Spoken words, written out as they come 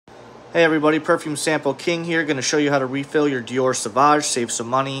Hey everybody, Perfume Sample King here. Going to show you how to refill your Dior Sauvage, save some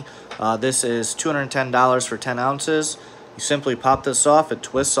money. This is $210 for 10 ounces. You simply pop this off, it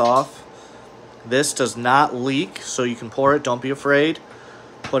twists off. This does not leak, so you can pour it, don't be afraid.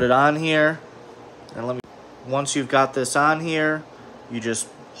 Put it on here, and once you've got this on here, you just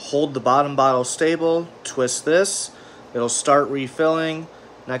hold the bottom bottle stable, twist this, it'll start refilling.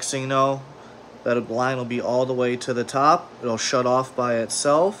 Next thing you know, that line will be all the way to the top. It'll shut off by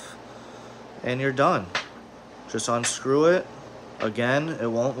itself. And you're done. Just unscrew it. Again, it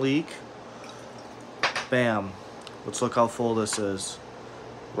won't leak. Bam. Let's look how full this is.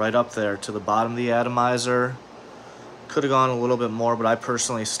 Right up there to the bottom of the atomizer. Could have gone a little bit more, but I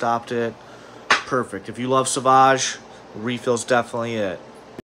personally stopped it. Perfect. If you love Sauvage, refill's definitely it.